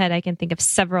top of my head, I can think of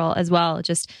several as well.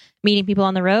 Just meeting people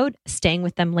on the road, staying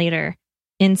with them later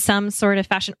in some sort of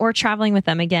fashion, or traveling with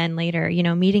them again later,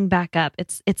 meeting back up.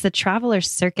 It's a traveler's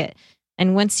circuit.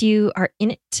 And once you are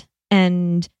in it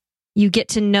and you get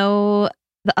to know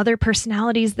the other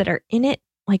personalities that are in it,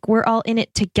 like we're all in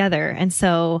it together. And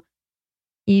so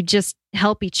you just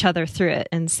help each other through it.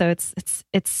 And so it's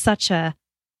such a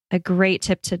great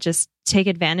tip to just take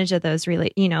advantage of those,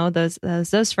 really,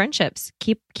 those friendships,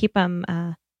 keep them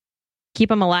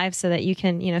alive so that you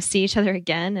can, see each other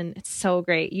again. And it's so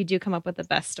great. You do come up with the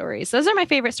best stories. Those are my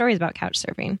favorite stories about couch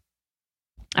surfing,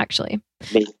 actually.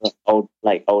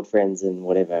 Old friends and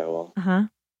whatever. Or...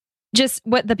 Just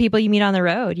what the people you meet on the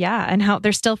road. Yeah. And how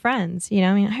they're still friends. I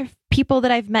have people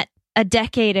that I've met a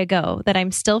decade ago that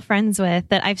I'm still friends with,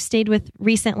 that I've stayed with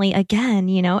recently again,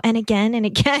 and again and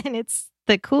again. It's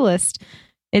the coolest.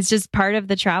 It's just part of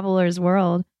the traveler's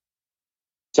world.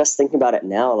 Just thinking about it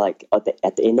now, like at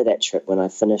the end of that trip, when I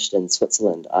finished in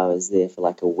Switzerland, I was there for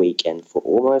like a week, and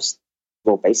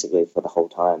basically for the whole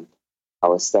time, I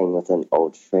was staying with an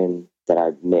old friend that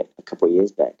I met a couple of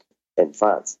years back in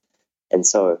France. And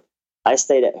so I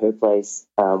stayed at her place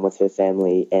with her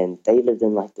family, and they lived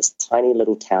in like this tiny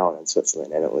little town in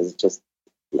Switzerland. And it was just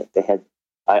like they had,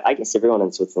 I guess everyone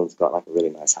in Switzerland's got like a really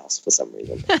nice house for some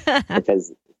reason, because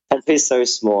the country's so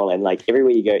small, and like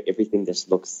everywhere you go, everything just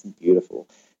looks beautiful.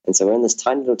 And so we're in this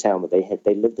tiny little town, but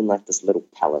they lived in like this little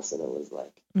palace, and it was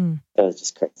like, it was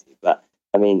just crazy. But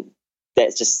I mean,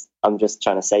 I'm just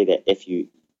trying to say that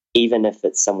even if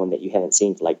it's someone that you haven't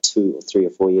seen for like 2 or 3 or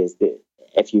 4 years,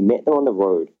 if you met them on the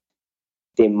road,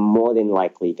 they're more than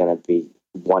likely going to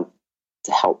want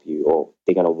to help you, or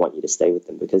they're going to want you to stay with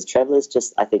them, because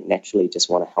travelers I think naturally just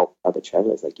want to help other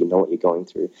travelers. Like, what you're going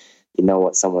through,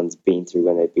 what someone's been through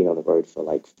when they've been on the road for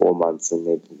like 4 months, and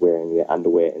they're wearing their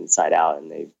underwear inside out, and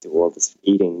they do all this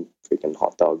eating freaking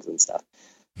hot dogs and stuff.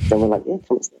 Then we're like, yeah,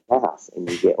 come and stay at my house, and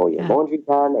you get all your laundry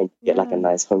done, and you get like a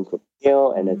nice home cooked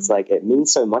meal, and it's like, it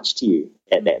means so much to you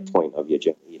at that point of your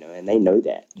journey, and they know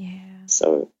that. Yeah.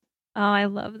 So. Oh, I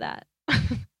love that.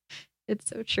 It's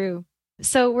so true.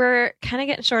 So we're kind of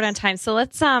getting short on time. So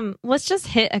let's just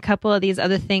hit a couple of these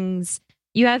other things.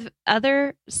 You have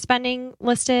other spending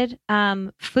listed.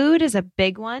 Food is a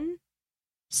big one.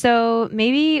 So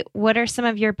maybe what are some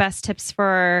of your best tips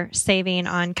for saving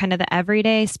on kind of the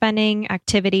everyday spending,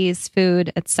 activities,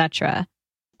 food, etc.?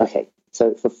 Okay.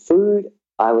 So for food,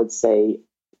 I would say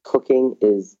cooking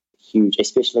is huge,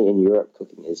 especially in Europe.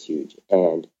 Cooking is huge.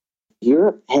 And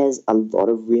Europe has a lot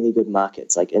of really good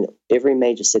markets. Like in every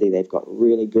major city, they've got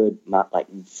really good like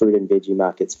fruit and veggie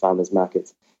markets, farmers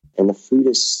markets. and the food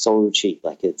is so cheap.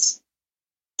 Like it's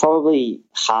probably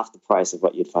half the price of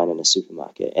what you'd find in a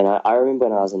supermarket. And I remember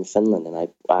when I was in Finland, and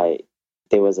I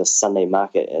there was a Sunday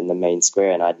market in the main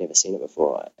square, and I'd never seen it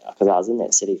before because I was in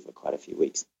that city for quite a few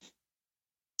weeks.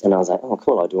 And I was like, oh,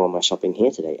 cool, I'll do all my shopping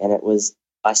here today. And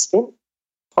I spent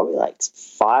probably like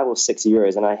 5 or 6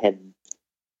 euros, and I had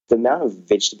the amount of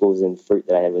vegetables and fruit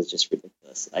that I had was just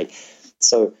ridiculous. Like,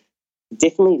 so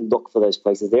definitely look for those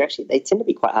places. They tend to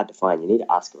be quite hard to find. You need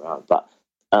to ask around, but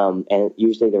and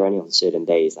usually they're only on certain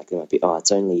days. Like they might be, oh,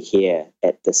 it's only here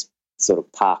at this sort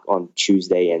of park on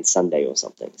Tuesday and Sunday or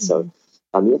something. Mm-hmm. So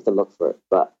you have to look for it.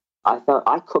 But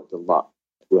I cooked a lot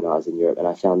when I was in Europe, and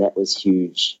I found that was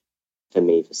huge for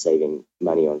me for saving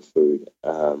money on food.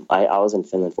 I was in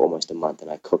Finland for almost a month, and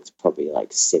I cooked probably like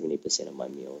 70% of my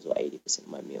meals or 80% of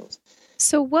my meals.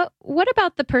 So what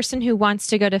about the person who wants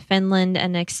to go to Finland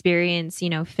and experience,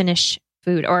 Finnish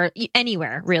food or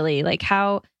anywhere really? Like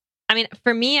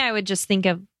for me, I would just think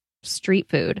of street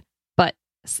food, but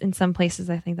in some places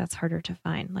I think that's harder to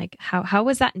find. Like how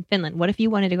was that in Finland? What if you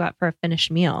wanted to go out for a Finnish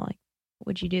meal? Like, what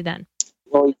would you do then?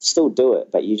 Well, you still do it,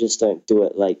 but you just don't do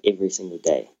it like every single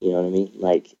day. You know what I mean?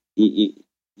 Like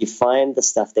you find the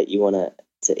stuff that you want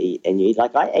to eat, and you eat.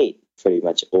 Like I ate pretty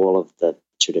much all of the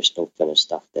traditional Finnish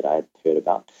stuff that I'd heard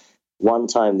about. One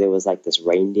time there was like this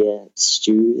reindeer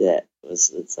stew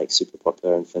it's like super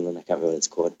popular in Finland. I can't remember what it's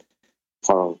called.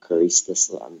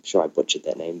 Poronkuristus. I'm sure I butchered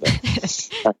that name,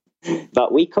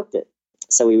 but we cooked it.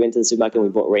 So we went to the supermarket and we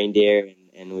bought reindeer,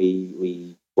 and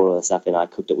we bought all the stuff, and I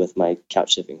cooked it with my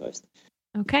Couchsurfing host.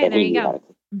 Okay, there you go.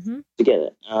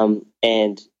 Together.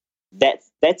 And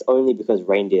that's only because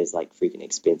reindeer is like freaking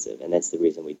expensive, and that's the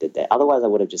reason we did that. Otherwise, I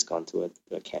would have just gone to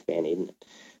a cafe and eaten it.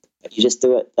 But you just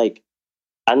do it like,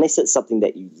 unless it's something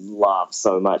that you love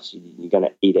so much, you're going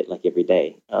to eat it like every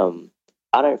day.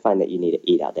 I don't find that you need to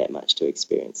eat out that much to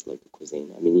experience local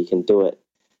cuisine. I mean, you can do it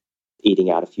eating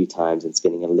out a few times and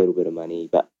spending a little bit of money.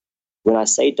 But when I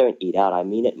say don't eat out, I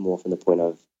mean it more from the point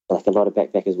of, like, a lot of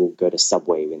backpackers will go to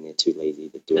Subway when they're too lazy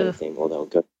to do anything, or they'll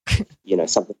go,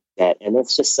 something like that. And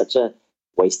that's just such a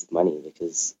waste of money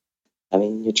because, I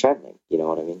mean, you're traveling, you know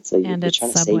what I mean? So you're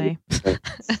trying Subway. to save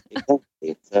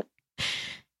exactly. So,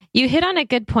 you hit on a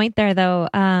good point there, though,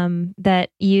 that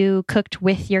you cooked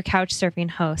with your Couchsurfing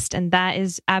host. And that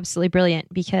is absolutely brilliant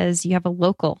because you have a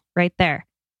local right there.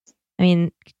 I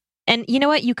mean, and you know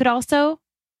what?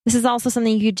 This is also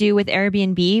something you could do with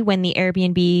Airbnb when the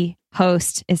Airbnb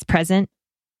host is present.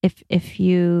 If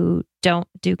you don't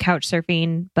do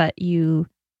Couchsurfing, but you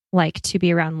like to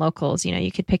be around locals,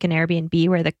 you could pick an Airbnb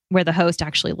where the host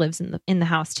actually lives in the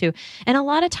house too. And a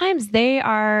lot of times they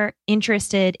are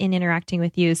interested in interacting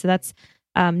with you. So that's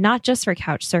not just for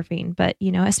Couchsurfing, but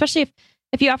especially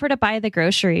if you offer to buy the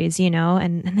groceries,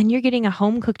 and then you're getting a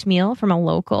home cooked meal from a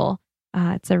local.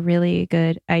 It's a really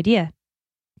good idea.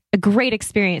 A great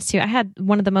experience too. I had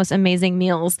one of the most amazing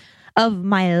meals of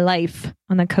my life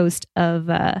on the coast of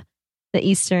the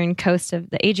eastern coast of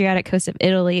the Adriatic coast of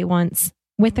Italy once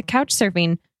with a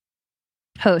Couchsurfing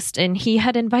host, and he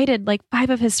had invited like 5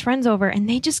 of his friends over, and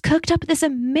they just cooked up this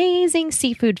amazing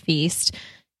seafood feast.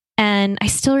 And I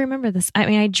still remember this. I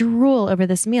mean, I drool over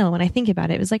this meal when I think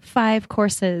about it. It was like 5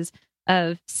 courses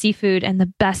of seafood and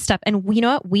the best stuff. And you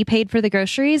know what? We paid for the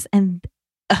groceries, and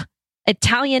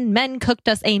Italian men cooked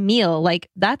us a meal. Like,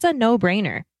 that's a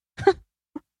no-brainer.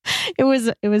 It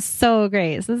was so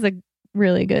great. So this is a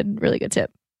really good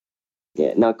tip.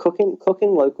 Yeah, no, cooking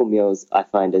local meals I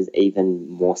find is even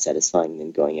more satisfying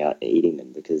than going out and eating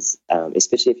them because,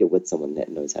 especially if you're with someone that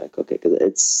knows how to cook it, because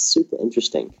it's super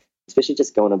interesting. Especially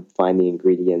just going to find the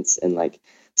ingredients and like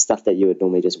stuff that you would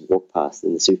normally just walk past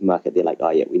in the supermarket. They're like,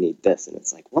 oh yeah, we need this, and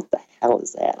it's like, what the hell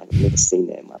is that? Like, I've never seen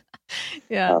that in my life.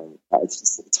 Yeah, it's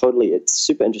just it's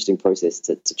super interesting process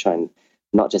to try and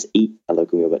not just eat a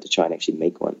local meal, but to try and actually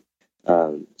make one.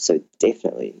 So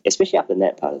definitely, especially up in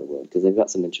that part of the world, because they've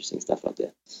got some interesting stuff up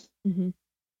there. Mm-hmm.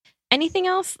 Anything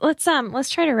else? Let's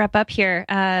try to wrap up here.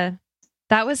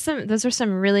 Those are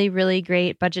some really, really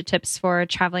great budget tips for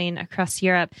traveling across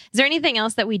Europe. Is there anything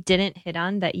else that we didn't hit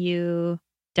on that you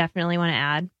definitely want to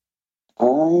add?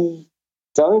 I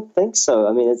don't think so.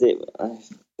 I mean,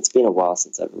 it's been a while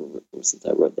since I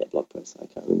wrote that blog post. I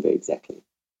can't remember exactly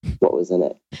what was in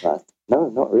it, but no,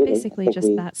 not really. Basically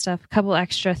just that stuff. A couple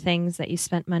extra things that you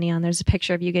spent money on. There's a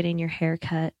picture of you getting your hair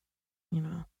cut.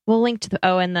 We'll link to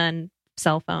and then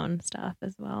cell phone stuff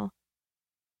as well.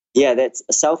 Yeah,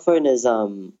 a cell phone is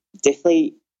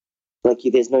definitely like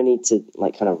there's no need to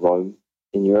like kind of roam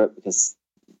in Europe because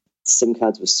SIM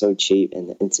cards were so cheap and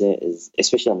the internet is,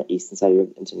 especially on the eastern side of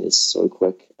Europe, the internet is so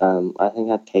quick. I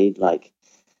think I paid like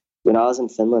When I was in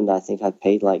Finland, I think I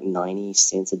paid like 90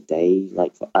 cents a day,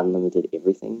 like for unlimited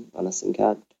everything on a SIM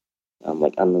card,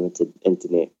 like unlimited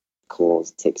internet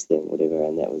calls, texting, whatever.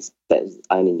 And that was I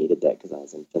only needed that because I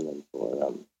was in Finland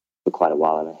for quite a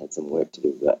while and I had some work to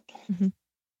do. But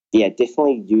yeah,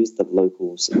 definitely use the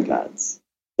local SIM cards.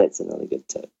 That's another good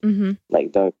tip.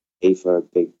 Like, don't pay for a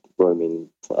big roaming,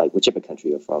 like whichever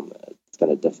country you're from. It's going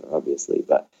to differ, obviously,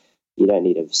 but you don't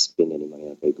need to spend any money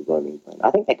on a big roaming plan.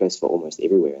 I think that goes for almost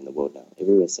everywhere in the world now.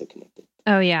 Everywhere's so connected.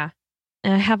 Oh, yeah.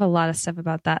 And I have a lot of stuff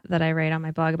about that I write on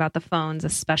my blog about the phones,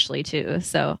 especially too.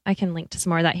 So I can link to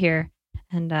some more of that here.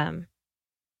 And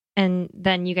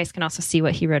then you guys can also see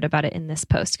what he wrote about it in this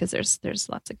post, because there's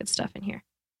lots of good stuff in here.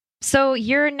 So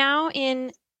you're now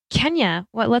in Kenya.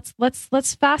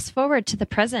 Let's fast forward to the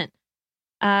present.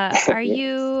 Are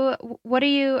you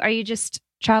just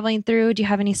traveling through? Do you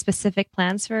have any specific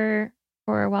plans for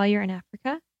while you're in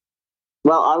Africa?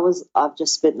 Well, I've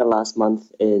just spent the last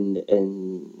month in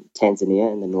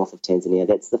Tanzania, in the north of Tanzania.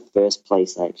 That's the first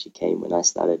place I actually came when I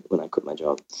quit my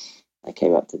job. I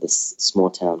came up to this small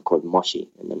town called Moshi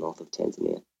in the north of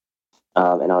Tanzania.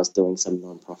 And I was doing some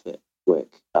nonprofit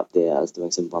work up there. I was doing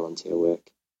some volunteer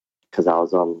work because I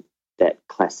was on that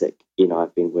classic,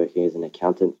 I've been working as an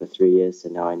accountant for 3 years, so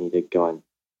now I need to go and,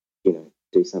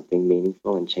 do something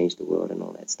meaningful and change the world and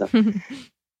all that stuff.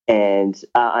 And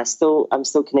I'm still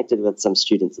connected with some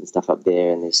students and stuff up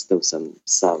there, and there's still some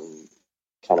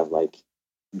kind of like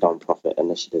nonprofit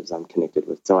initiatives I'm connected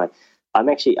with. So I'm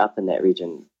actually up in that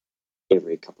region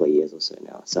every couple of years or so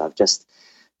now. So I've just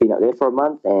been up there for a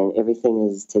month, and everything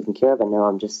is taken care of. And now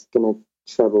I'm just gonna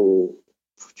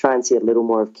try and see a little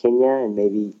more of Kenya, and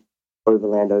maybe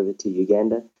overland over to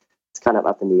Uganda. It's kind of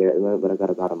up in the air at the moment, but I've got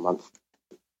about a month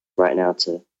right now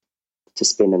to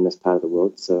spend in this part of the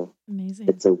world. So amazing.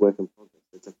 It's a work in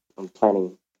progress. I'm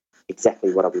planning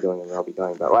exactly what I'll be doing and where I'll be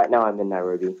going. But right now I'm in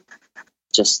Nairobi,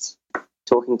 just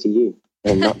talking to you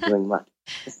and not doing much.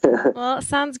 Well, it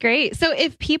sounds great. So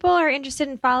if people are interested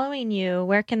in following you,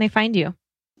 where can they find you?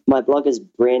 My blog is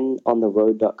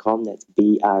brenontheroad.com. That's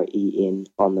BREN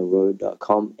on the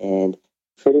road.com. And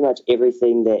pretty much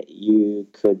everything that you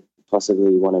could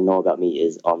possibly want to know about me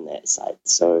is on that site.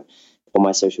 So all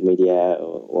my social media,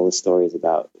 or all the stories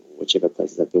about whichever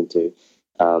places I've been to,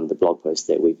 the blog posts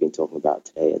that we've been talking about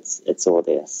today, it's all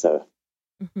there. So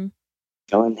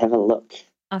go and have a look.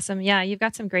 Awesome. Yeah, you've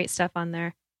got some great stuff on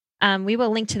there. We will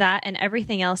link to that and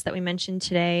everything else that we mentioned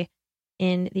today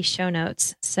in the show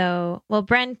notes. So, well,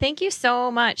 Bren, thank you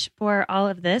so much for all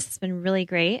of this. It's been really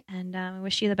great. And I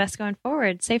wish you the best going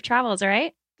forward. Safe travels, all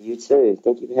right? You too.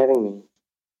 Thank you for having me.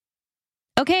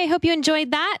 Okay, hope you enjoyed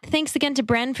that. Thanks again to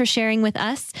Bren for sharing with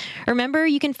us. Remember,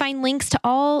 you can find links to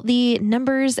all the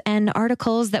numbers and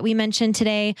articles that we mentioned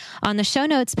today on the show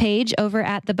notes page over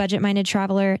at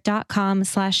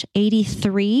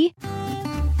thebudgetmindedtraveler.com/83.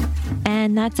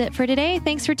 And that's it for today.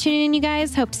 Thanks for tuning in, you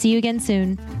guys. Hope to see you again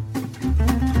soon.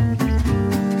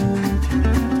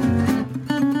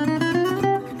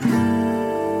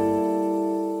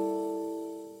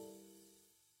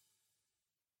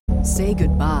 Say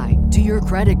goodbye to your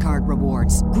credit card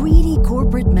rewards. Greedy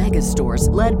corporate mega stores,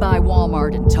 led by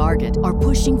Walmart and Target, are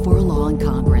pushing for a law in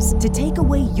Congress to take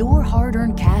away your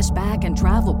hard-earned cash back and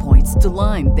travel points to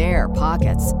line their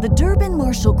pockets. The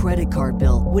Durbin-Marshall credit card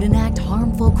bill would enact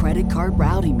harmful credit card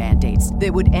routing mandates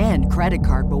that would end credit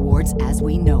card rewards as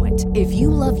we know it. If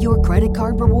you love your credit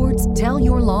card rewards, tell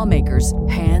your lawmakers,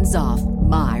 hands off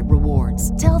my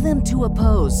rewards. Tell them to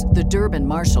oppose the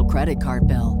Durbin-Marshall credit card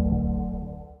bill.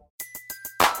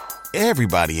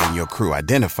 Everybody in your crew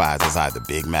identifies as either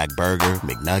Big Mac Burger,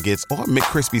 McNuggets, or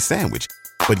McCrispy Sandwich.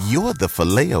 But you're the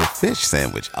Filet-O-Fish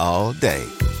Sandwich all day.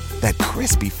 That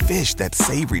crispy fish, that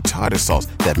savory tartar sauce,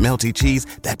 that melty cheese,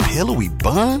 that pillowy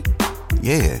bun.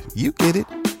 Yeah, you get it.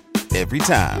 Every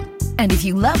time. And if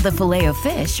you love the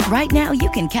Filet-O-Fish, right now you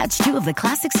can catch two of the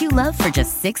classics you love for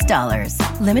just $6.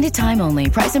 Limited time only.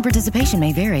 Price and participation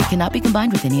may vary. Cannot be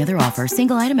combined with any other offer.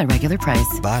 Single item at regular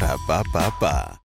price. Ba-da-ba-ba-ba.